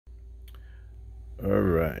All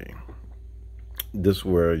right. This is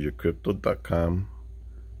where your cryto.com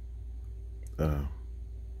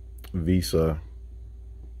Visa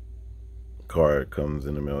card comes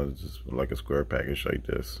in the mail. It's just like a square package like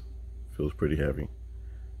this. Feels pretty heavy.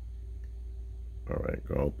 All right,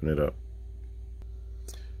 go open it up.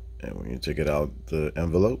 And when you take it out the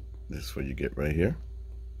envelope, this is what you get right here.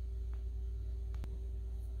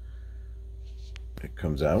 It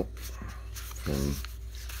comes out from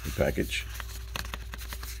the package.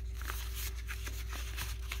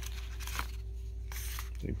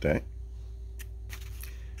 Like that.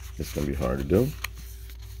 It's gonna be hard to do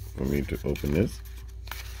for me to open this,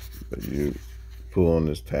 but you pull on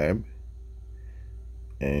this tab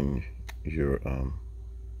and your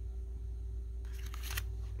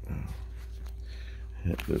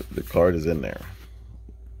the card is in there.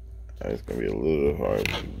 It's gonna be a little hard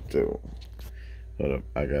to do. Hold up,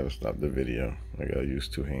 I gotta stop the video. I gotta use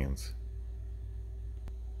two hands.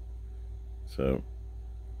 So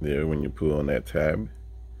there, when you pull on that tab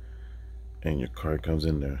and your card comes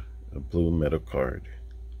in there, a blue metal card.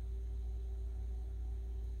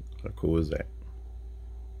 How cool is that?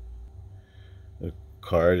 The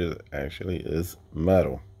card is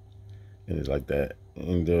metal, and it's like that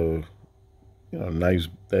in the nice,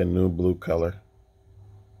 that new blue color.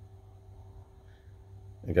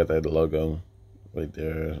 I got that logo right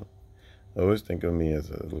there. I always think of me as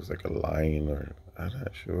it looks like a lion, or I'm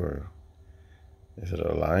not sure. Is it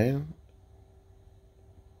a lion?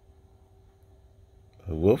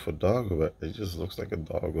 A wolf, a dog, but it just looks like a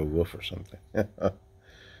dog or wolf or something.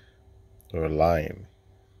 Or a lion.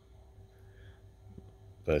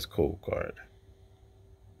 That's cool card.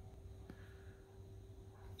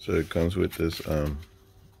 So it comes with this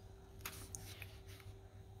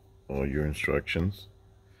all your instructions,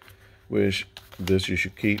 which this you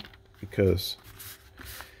should keep, because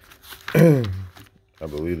I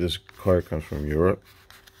believe this card comes from Europe,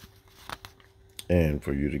 and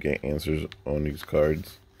for you to get answers on these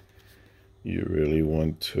cards, you really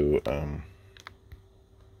want to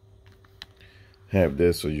have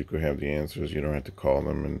this, so you could have the answers. You don't have to call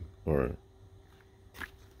them,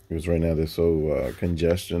 because right now there's so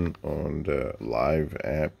congestion on the live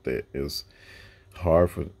app that is hard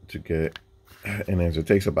to get an answer. It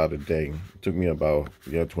takes about a day. It took me about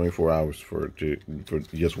 24 hours for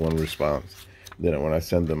just one response. Then when I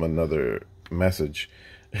send them another message,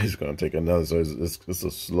 it's going to take another. So it's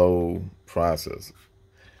a slow process.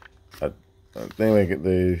 I think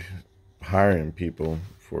they hiring people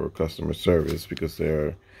for customer service because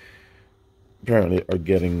they're apparently are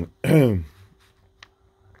getting the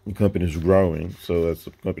company's growing. So as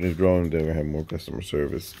the company's growing, they're going to have more customer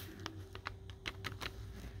service.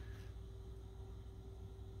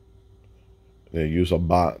 They use a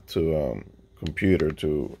bot to computer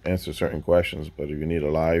to answer certain questions, but if you need a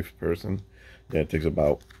live person, then it takes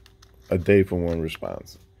about a day for one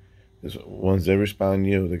response. Once they respond to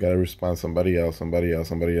you, they got to respond somebody else.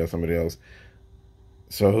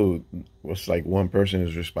 So it's like one person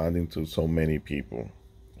is responding to so many people.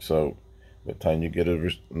 So by the time you get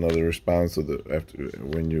another response,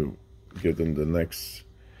 when you give them the next,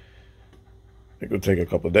 it could take a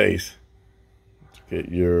couple of days to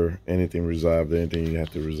get anything resolved, anything you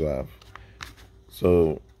have to resolve.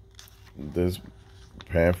 So this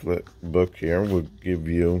pamphlet book here will give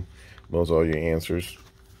you most all your answers.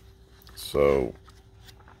 So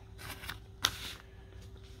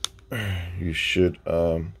you should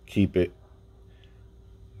keep it.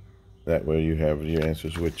 That way you have your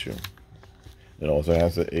answers with you. It also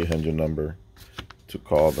has an 800 number to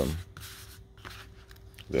call them.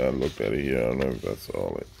 Yeah, I looked at it here. I don't know if that's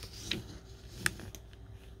all it.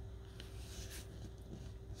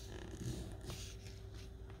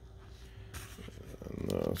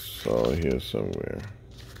 I saw it here somewhere.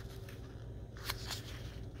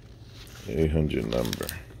 800 number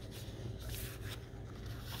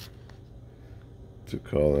to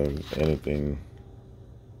call them anything.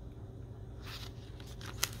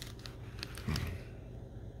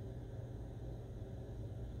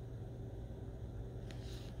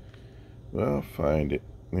 Well, I'll find it.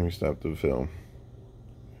 Let me stop the film.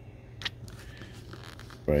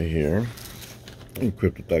 Right here. In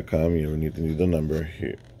cryto.com, you need to need the number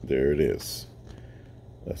here. There it is.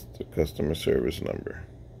 That's the customer service number.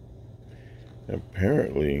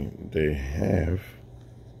 Apparently, they have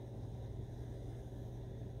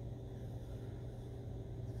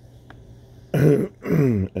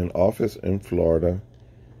an office in Florida,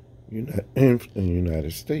 in the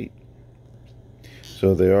United States.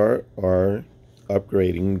 So they are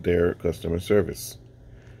upgrading their customer service.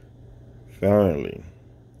 Finally.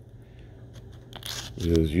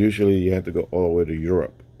 Because usually you have to go all the way to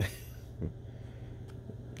Europe.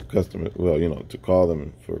 Well, you know, to call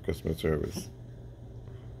them for customer service.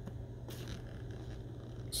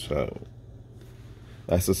 So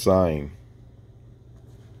that's a sign.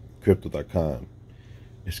 Crypto.com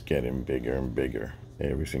is getting bigger and bigger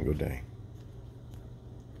every single day.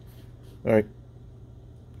 All right.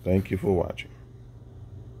 Thank you for watching.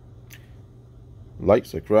 Like,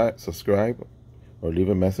 subscribe, or leave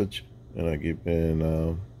a message, and I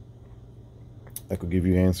could give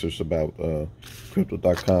you answers about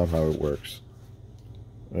Crypto.com, how it works.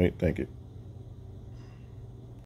 All right. Thank you.